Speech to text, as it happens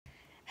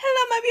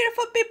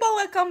beautiful people,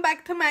 welcome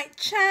back to my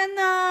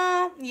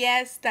channel.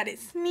 Yes, that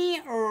is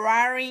me,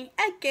 Rari,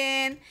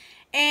 again.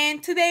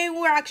 And today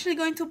we're actually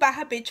going to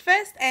Baja Beach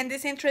Fest, and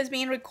this intro is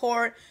being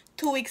recorded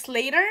 2 weeks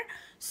later.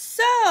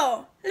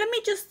 So let me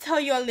just tell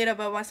you a little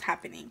bit what's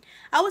happening.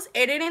 I was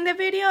editing the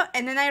video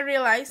and then I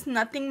realized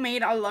nothing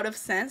made a lot of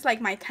sense, like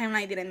my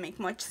timeline didn't make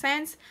much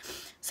sense.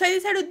 So I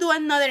decided to do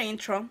another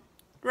intro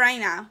right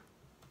now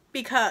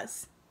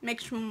because it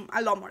makes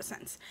a lot more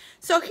sense.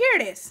 So here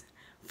it is.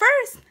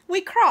 First,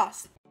 we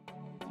crossed.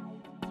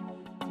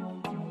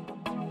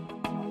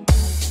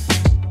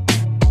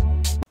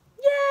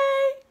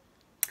 Yay!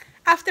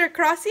 After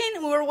crossing,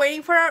 we were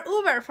waiting for our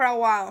Uber for a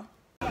while.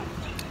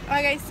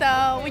 Okay,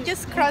 so we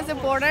just crossed the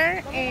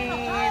border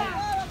and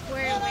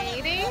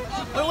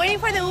we're waiting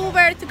for the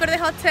Uber to go to the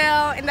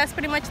hotel, and that's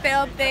pretty much the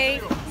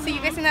update. See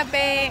you guys in a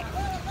bit.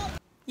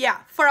 Yeah,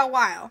 for a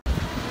while.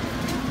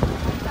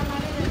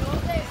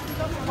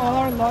 All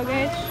our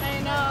luggage. I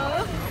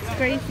know. It's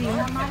crazy.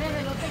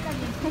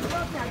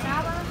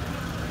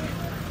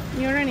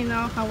 You already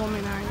know how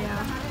women are,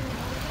 yeah.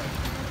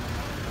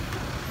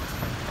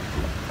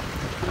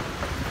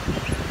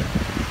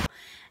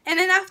 And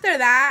then after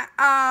that,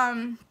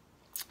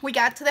 we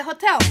got to the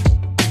hotel.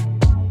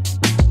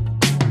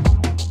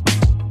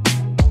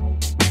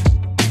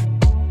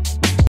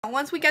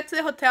 Once we got to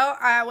the hotel,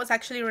 I was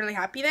actually really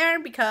happy there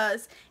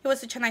because it was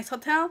such a nice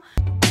hotel.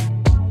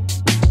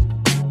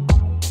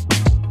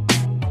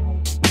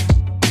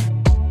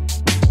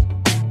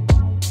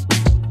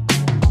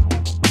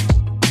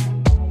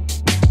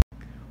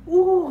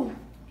 Ooh.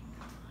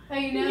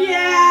 I know.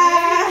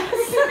 Yes!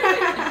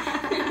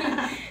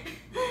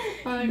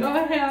 Go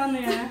ahead on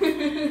there.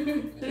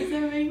 There's a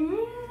big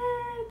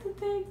mirror to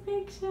take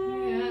pictures.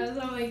 Yeah, so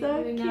like, So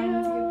now cute. let's get a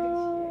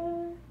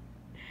picture.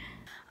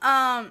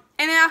 And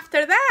then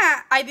after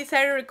that, I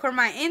decided to record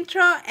my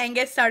intro and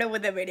get started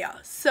with the video.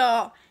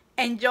 So,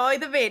 enjoy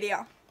the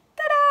video.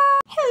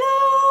 Ta-da!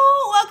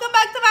 Hello! Welcome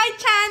back to my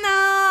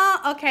channel!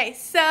 Okay,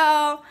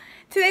 so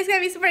today's gonna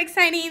be super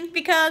exciting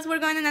because we're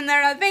going on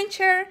another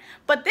adventure.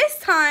 But this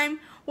time,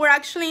 we're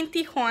actually in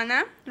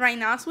Tijuana right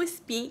now as we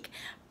speak.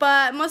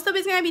 But most of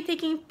it's gonna be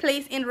taking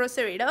place in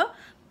Rosarito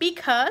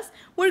because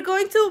we're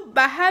going to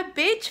Baja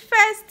Beach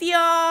Fest,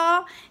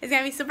 y'all. It's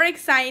gonna be super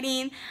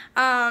exciting.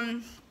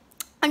 I'm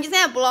just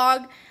gonna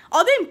vlog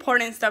all the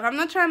important stuff. I'm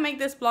not trying to make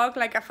this vlog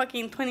like a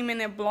fucking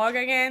 20-minute vlog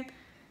again.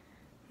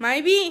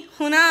 Maybe,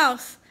 who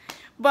knows?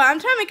 But I'm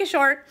trying to make it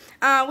short.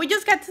 We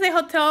just got to the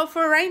hotel.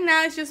 For right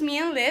now, it's just me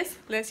and Liz.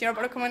 Liz, you're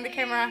about to come on the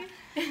camera.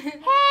 Hey!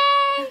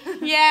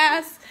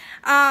 Yes.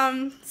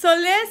 So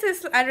Liz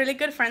is a really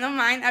good friend of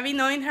mine. I've been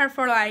knowing her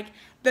for like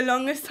the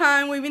longest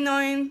time. We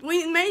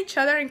met each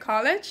other in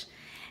college.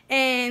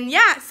 And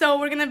yeah, so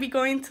we're gonna be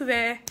going to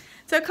the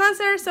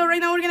concert. So right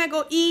now we're gonna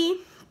go eat.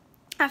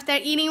 After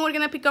eating, we're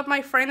gonna pick up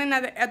my friend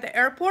at the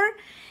airport.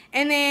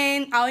 And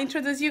then I'll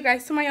introduce you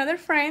guys to my other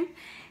friend.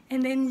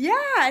 And then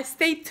yeah,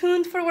 stay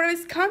tuned for what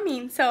is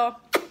coming. So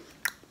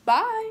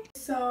bye.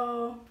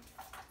 So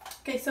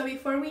okay, so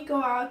before we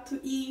go out to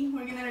eat,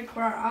 we're gonna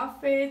record our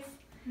outfits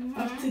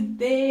of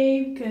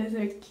today because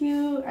they're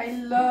cute. I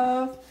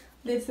love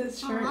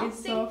Liz's shirt.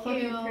 It's so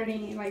fucking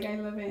pretty. Like, I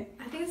love it.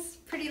 I think it's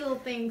pretty little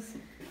things.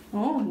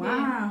 Oh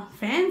wow,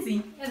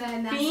 fancy. And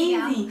then Fancy.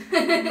 Mine,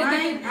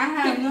 I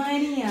have no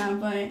idea,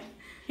 but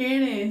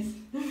here it is.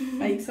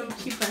 Like some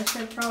cheap ass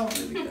shit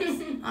probably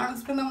because I don't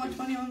spend that much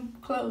money on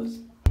clothes.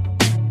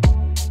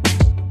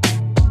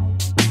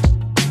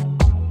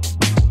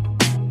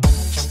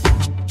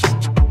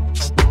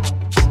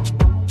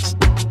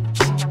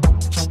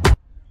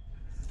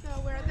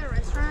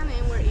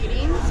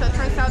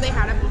 They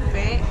had a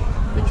buffet,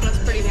 which was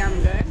pretty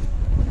damn good.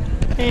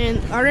 And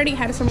already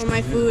had some of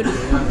my food.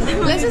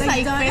 Liz is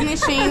like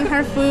finishing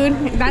her food.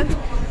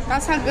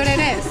 That's how good it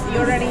is. You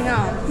already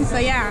know. So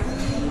yeah.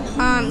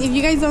 If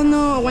you guys don't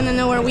know or want to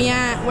know where we're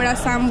at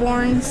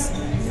Sanborns.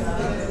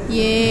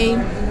 Yay.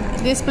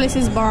 This place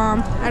is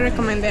bomb. I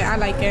recommend it. I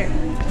like it.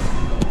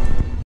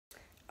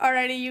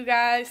 Alrighty, you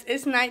guys.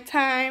 It's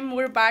nighttime.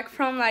 We're back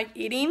from like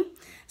eating.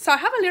 So I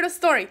have a little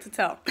story to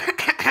tell.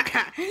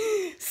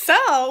 So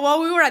while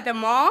we were at the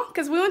mall,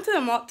 because we went to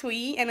the mall to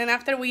eat, and then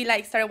after we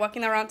like started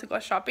walking around to go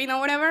shopping or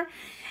whatever,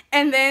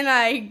 and then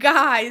like,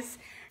 guys,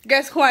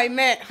 guess who I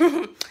met?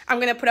 I'm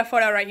gonna put a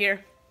photo right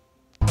here.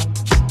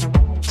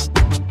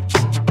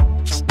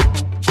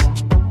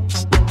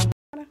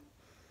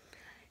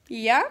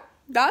 Yeah,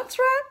 that's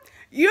right.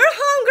 Your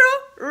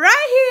homegirl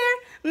right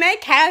here,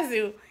 met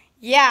Kazu.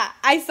 Yeah,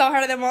 I saw her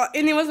at the mall,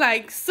 and it was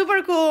like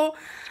super cool.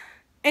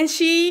 And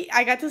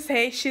I got to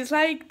say, she's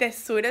like the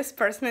sweetest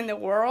person in the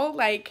world.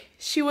 Like,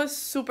 she was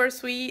super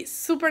sweet,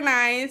 super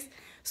nice,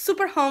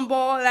 super humble.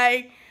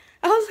 Like,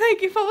 I was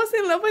like, if I was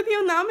in love with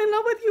you, now I'm in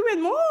love with you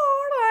even more.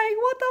 Like,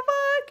 what the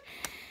fuck?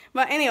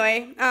 But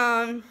anyway,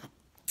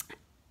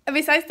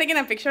 besides taking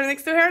a picture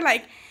next to her,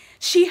 like,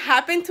 she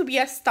happened to be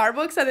at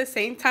Starbucks at the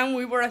same time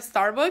we were at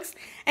Starbucks.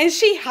 And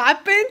she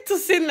happened to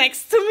sit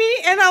next to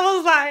me. And I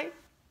was like,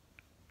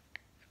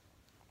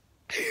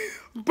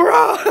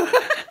 bro.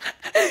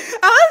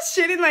 I was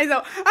shitting shitting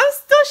myself. I'm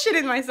still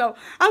shitting myself.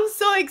 I'm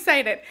so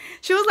excited.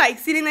 She was like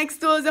sitting next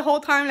to us the whole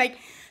time. Like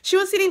she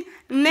was sitting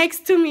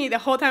next to me the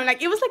whole time.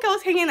 Like it was like I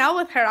was hanging out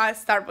with her at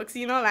Starbucks,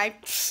 you know,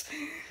 like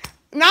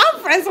now I'm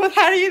friends with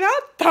her, you know,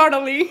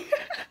 totally.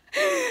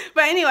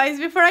 But anyways,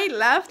 before I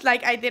left,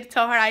 like I did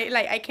tell her,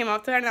 I came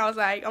up to her and I was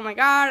like, oh my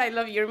god, I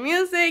love your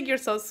music, you're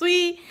so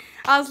sweet.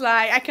 I was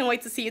like, I can't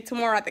wait to see you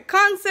tomorrow at the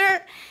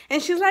concert.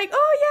 And she's like,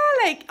 oh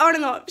yeah, like I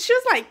don't know, she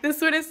was like the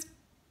sweetest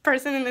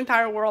person in the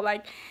entire world,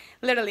 like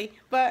literally.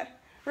 But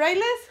right,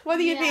 Liz, what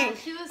do you think?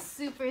 She was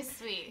super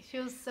sweet. She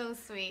was so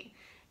sweet.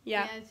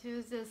 Yeah, she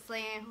was just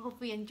like, I hope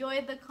we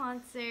enjoyed the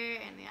concert,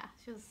 and yeah,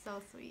 she was so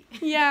sweet.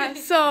 Yeah,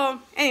 so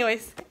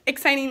anyways,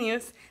 exciting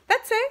news.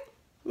 That's it.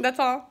 That's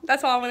all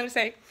I wanted to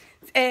say.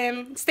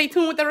 Stay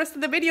tuned with the rest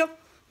of the video.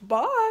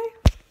 Bye.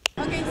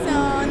 Okay,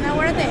 so now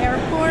we're at the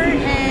airport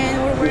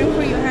and we're waiting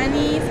for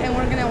Johannes and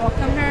we're gonna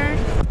welcome her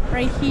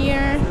right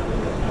here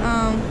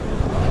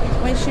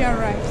when she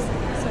arrives.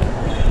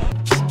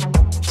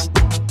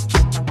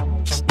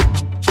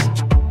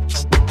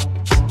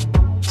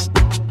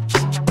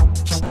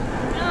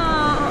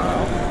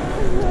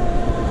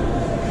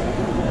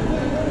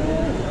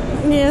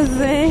 Yes,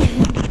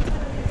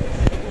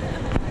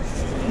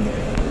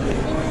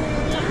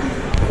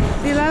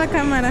 Dile a la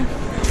cámara.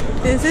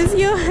 This is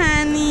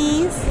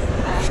Johannes,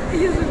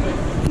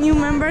 new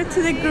member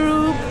to the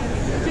group.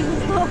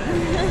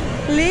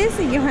 Liz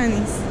and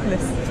Johannes.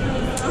 Liz.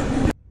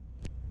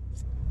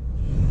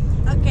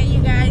 Okay,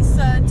 you guys.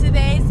 So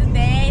today is the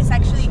day. It's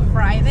actually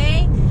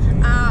Friday.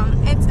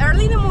 It's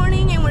early in the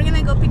morning, and we're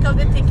gonna go pick up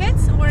the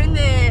tickets. We're in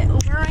the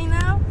Uber right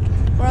now.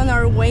 We're on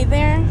our way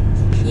there.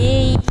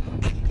 Yay!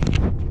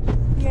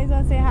 You guys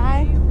wanna say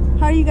hi?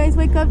 How do you guys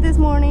wake up this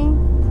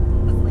morning?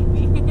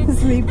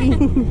 Sleepy.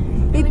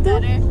 ¿Y tú?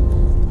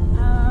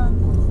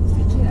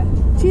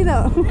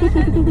 Chido.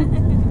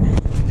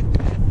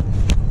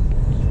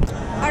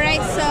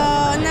 Alright, so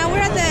now we're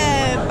at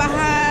the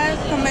Baja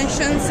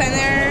Convention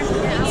Center.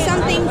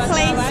 Something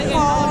place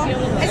called.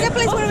 It's a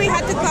place where we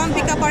had to come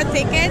pick up our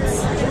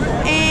tickets.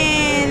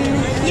 And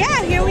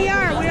yeah, here we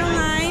are. We're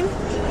online.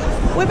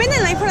 We've been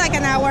in line for like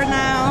an hour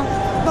now,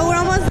 but we're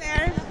almost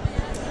there.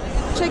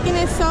 Checking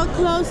it so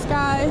close,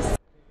 guys.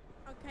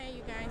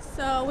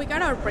 So we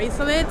got our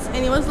bracelets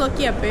and it was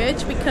lucky a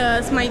bitch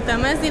because my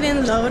dumbass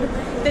didn't load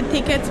the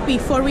tickets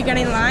before we got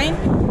in line.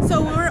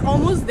 So we were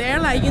almost there,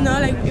 like, you know,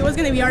 like it was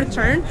gonna be our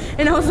turn,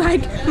 and I was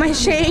like, my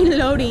shit ain't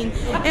loading,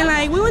 and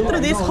like we went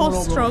through this whole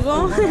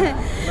struggle.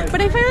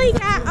 But I finally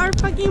got our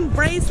fucking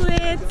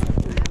bracelets.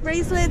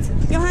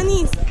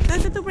 Johannes,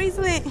 that's the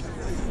bracelet.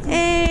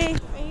 Hey,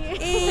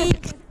 hey,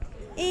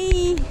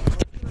 hey.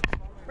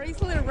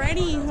 Bracelet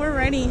ready. We're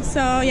ready.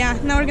 So yeah,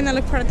 now we're gonna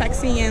look for a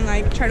taxi and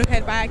like try to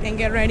head back and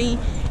get ready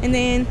and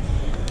then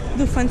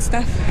do fun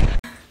stuff.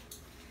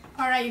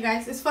 Alright, you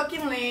guys, it's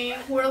fucking late.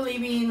 We're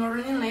leaving. We're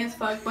running late as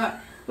fuck, but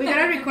we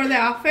gotta record the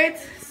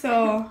outfits.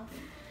 So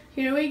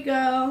here we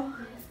go.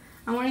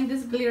 I'm wearing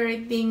this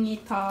glittery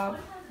thingy top.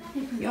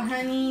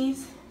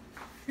 Johannes.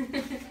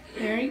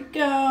 There you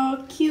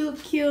go.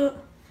 Cute, cute.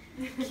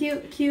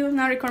 Cute, cute.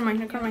 Now record mine.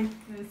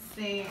 Let's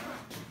see.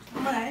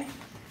 What?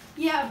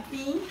 Yeah,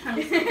 B.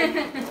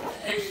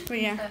 But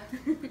yeah.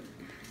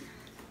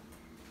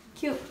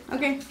 Cute.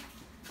 Okay.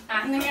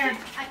 In the hair.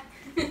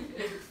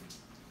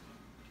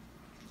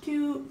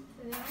 Cute.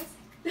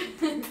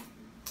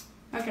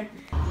 Okay.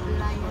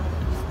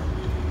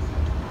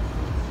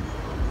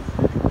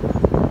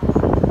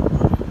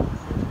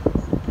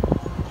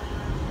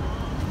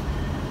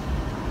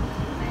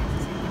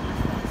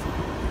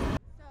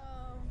 So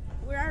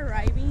we're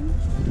arriving.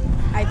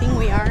 I think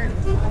we are.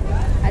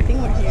 I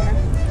think we're here.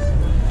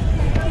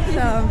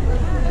 So,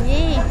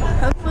 yeah,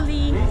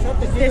 hopefully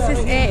this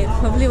is it.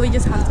 Hopefully we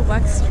just have to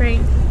walk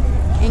straight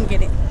and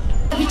get it.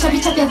 Bicha,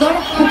 bicha, te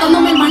adora,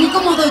 juntándome el maní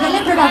como Dora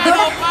la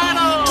exploradora.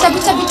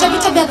 Bicha, bicha,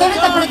 bicha, te adora,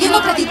 está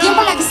perdiendo plata y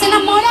tiempo la que se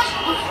enamora.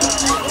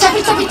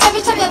 Bicha, bicha,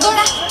 bicha, te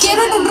adora,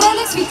 quiero en un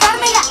Rolex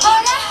fijarme la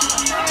hora.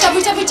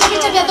 Bicha, bicha,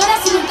 bicha, te adora,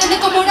 si no entiendes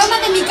como era una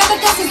de mi casa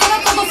te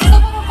asesora todo eso,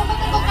 pero como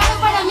tengo caro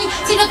para mí.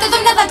 Si no te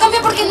doy nada a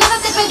cambio porque nada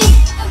te pedí.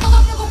 Están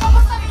todos preocupados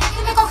por saber a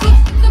quién me cogí.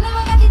 Tu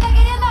nueva gatita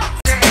queriendo.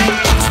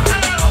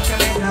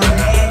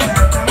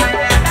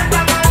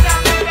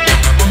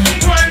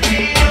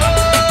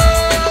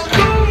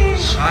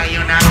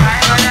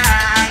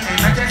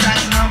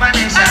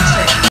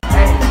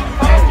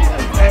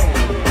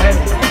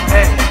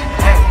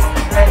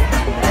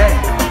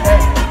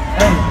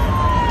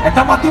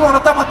 ¿Estamos activos o no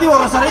estamos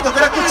activos, Rosarito?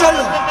 ¿Quieres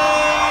escucharlo?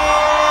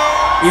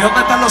 ¿Y dónde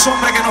están los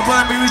hombres que no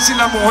pueden vivir sin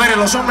las mujeres?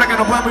 Los hombres que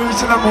no pueden vivir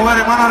sin las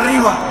mujeres, mano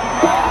arriba.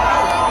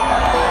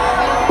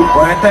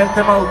 Pues este es el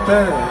tema de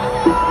ustedes.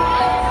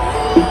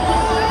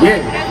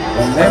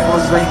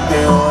 Perdemos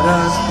 20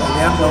 horas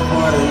peleando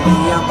por el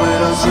día,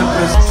 pero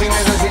siempre si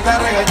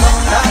necesitas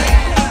reggaetón, dale.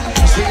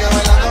 Sigue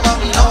bailando,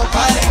 mami, no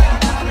pare.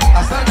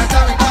 Acércate a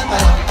mi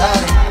pantalón,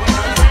 dale.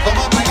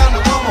 Como pegando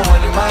como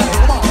animales.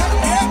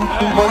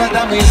 Muévete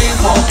a mi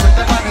ritmo,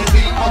 vete pa' mi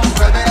ritmo.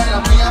 Vete a la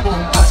mía,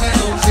 boom, hacer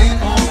un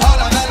sismo.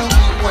 Habla de lo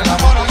mismo, el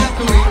amor y el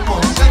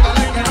turismo.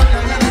 Siéntale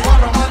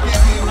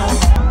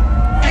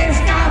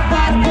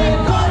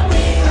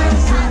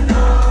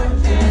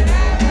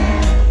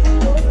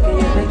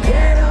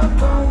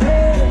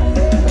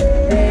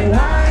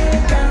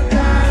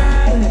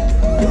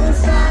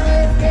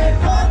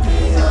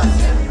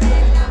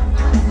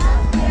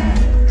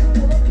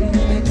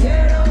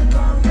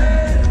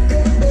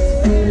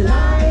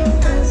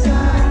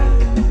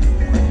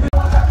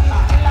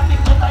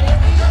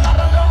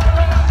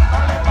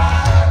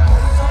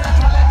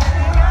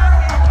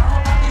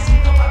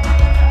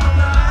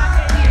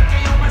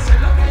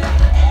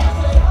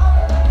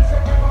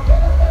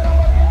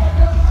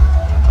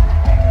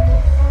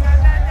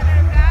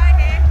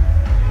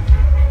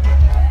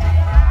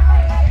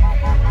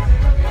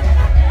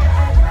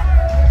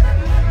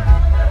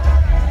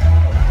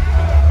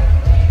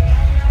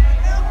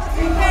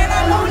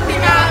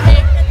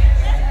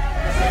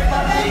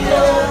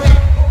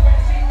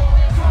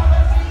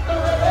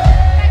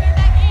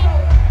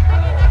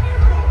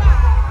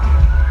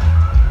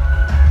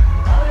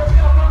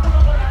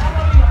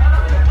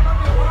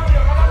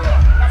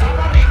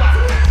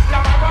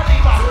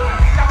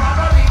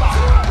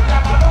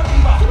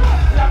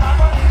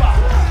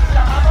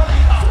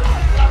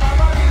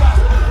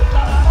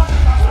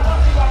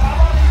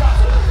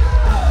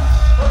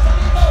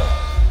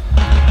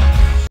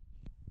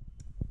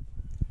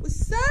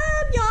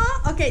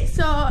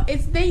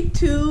day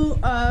 2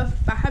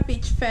 of Baja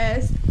Beach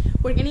Fest.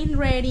 We're getting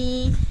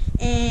ready,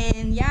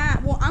 and yeah,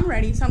 well, I'm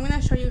ready, so I'm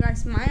gonna show you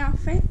guys my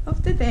outfit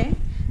of the day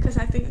because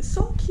I think it's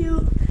so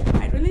cute.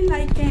 I really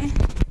like it.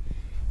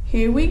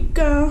 Here we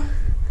go.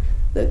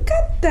 Look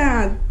at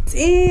that.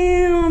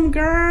 Damn,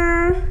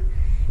 girl.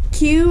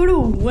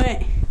 Cute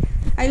way.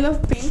 I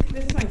love pink.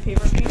 This is my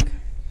favorite pink.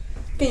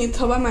 Can you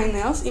tell by my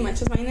nails? It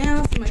matches my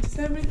nails, it matches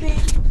everything.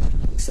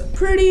 Looks so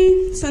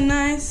pretty, so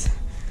nice.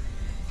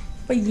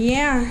 But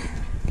yeah.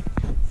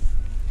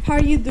 How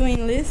are you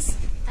doing, Liz?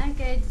 I'm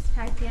good, just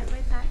packed up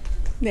my pack.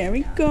 There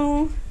we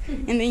go.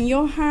 And then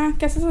Joha,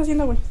 ¿qué estás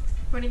haciendo, güey?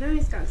 Poniendo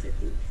mis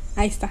calcetines.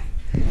 Ahí está.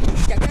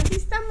 Ya casi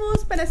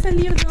estamos para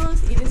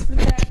salirnos y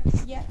disfrutar.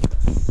 Ya.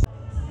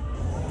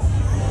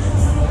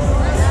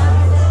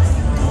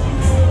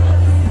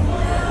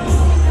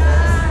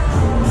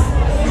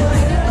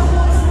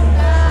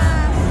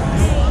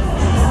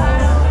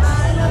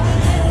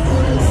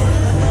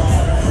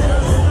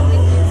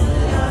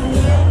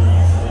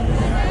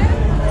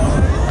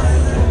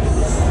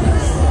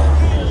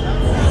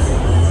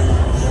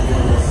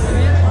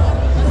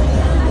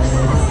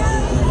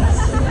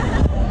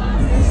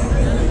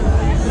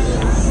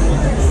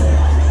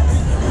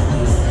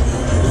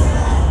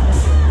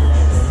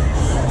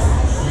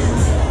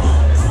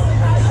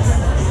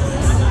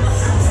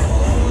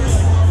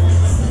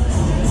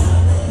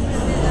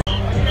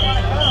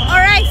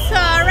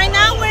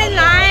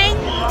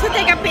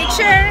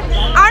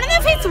 I don't know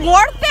if it's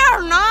worth it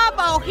or not,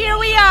 but here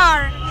we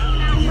are,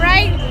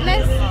 right?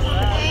 Let's.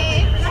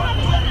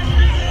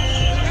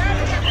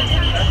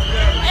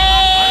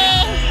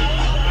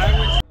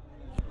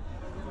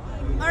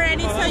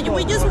 Alrighty, so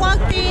we just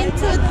walked in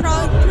through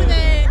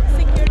the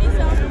security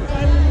zone.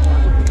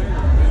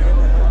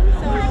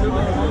 So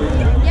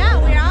yeah,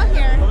 we're out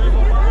here.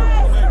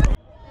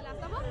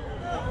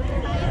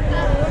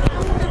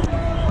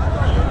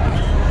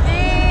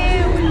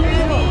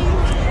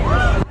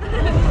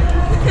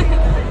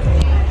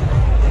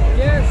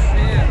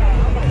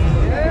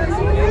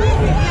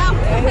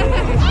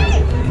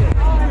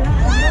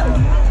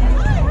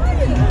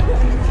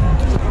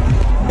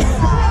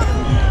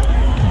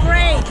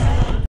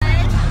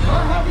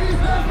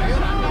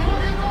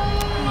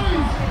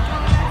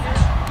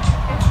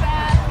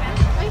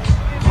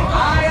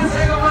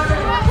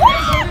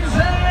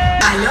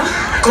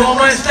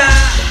 ¿Cómo está?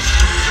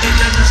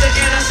 Esta noche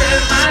quiero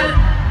hacer mal.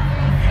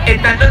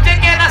 Esta noche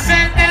quiero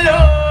hacértelo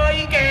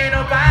y que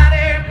no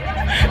pare.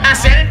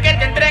 Hacer que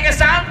te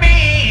entregues a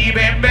mí,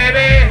 ven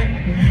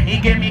bebé. Y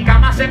que mi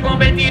cama se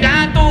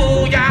convertirá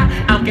tuya.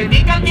 Aunque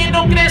digan que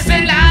no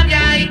crece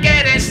labia y que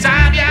eres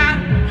sabia.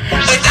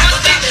 Esta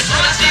noche te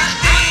sola sin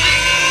ti.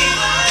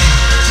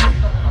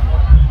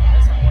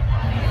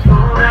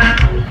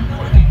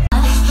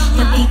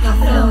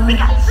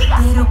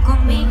 Pero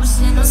conmigo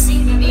se nos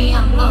sigue mi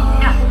amor.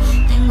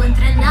 Tengo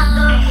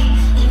entrenado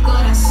el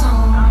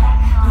corazón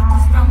y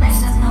tus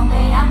promesas no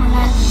me llaman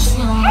la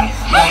atención.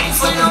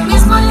 Son lo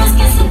mismo las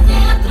que se te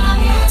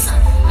atraviesan.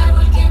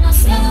 Árbol que no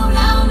se ha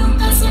doblado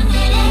nunca se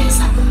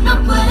endereza.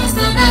 No puedes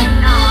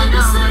tenerlo,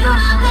 no soy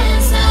una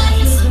presa.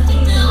 Y eso te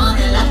quedó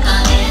de la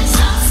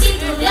cabeza. Si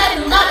tuviera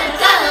una de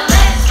cada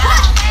vez,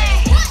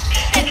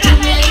 que tú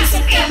me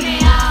dices que me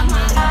amas.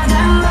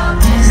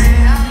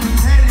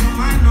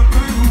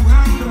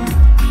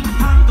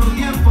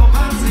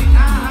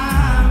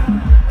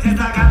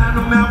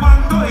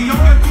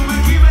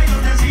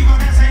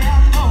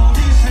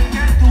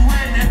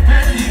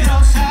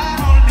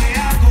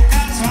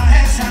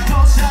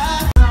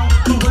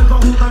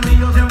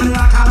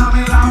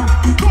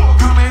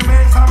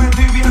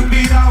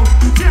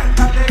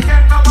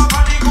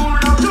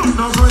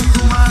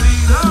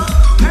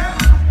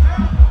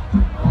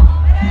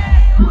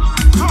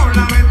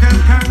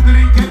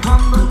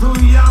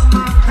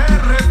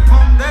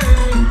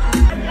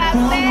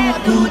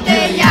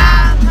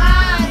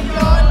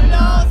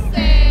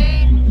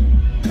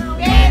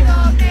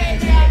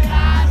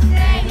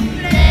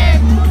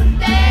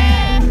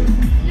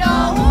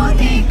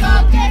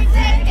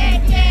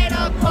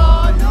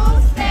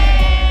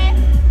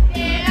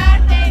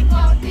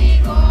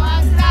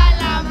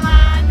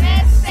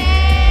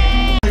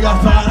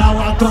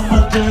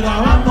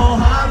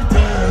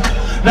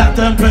 La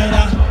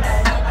tempera,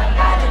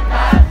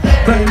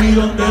 baby,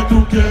 donde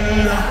tú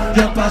quieras.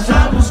 Ya pasé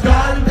a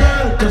buscarte,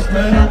 te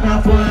esperan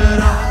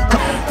afuera.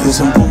 Es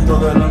un punto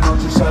de la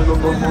noche y salgo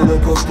como de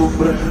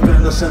costumbre.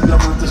 Prendas en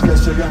diamantes que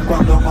llegan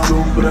cuando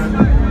malumbre.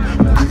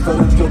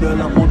 Diferencia de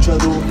la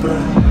muchedumbre.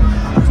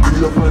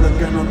 Estilo puede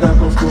que no te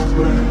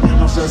acostumbre.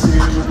 No sé si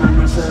en el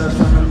Mercedes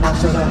o en el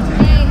Maserati.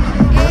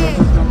 Pero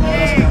tus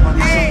cámaras que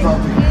amanecen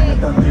papi.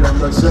 Están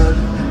mirando al cel,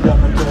 ya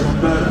me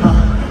quieren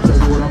ver.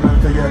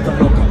 Seguramente ya están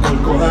locas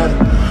por coger,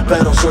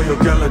 pero soy yo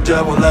quien les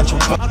llevo la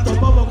chumpa. Hasta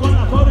bobo con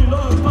la flor y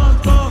los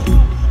espanto.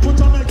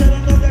 Muchos me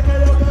quieren desde que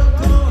yo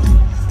canto,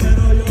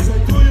 pero yo soy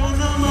tuyo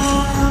nada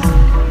más.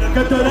 Es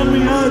que tú eres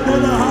mía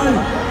desde la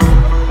high.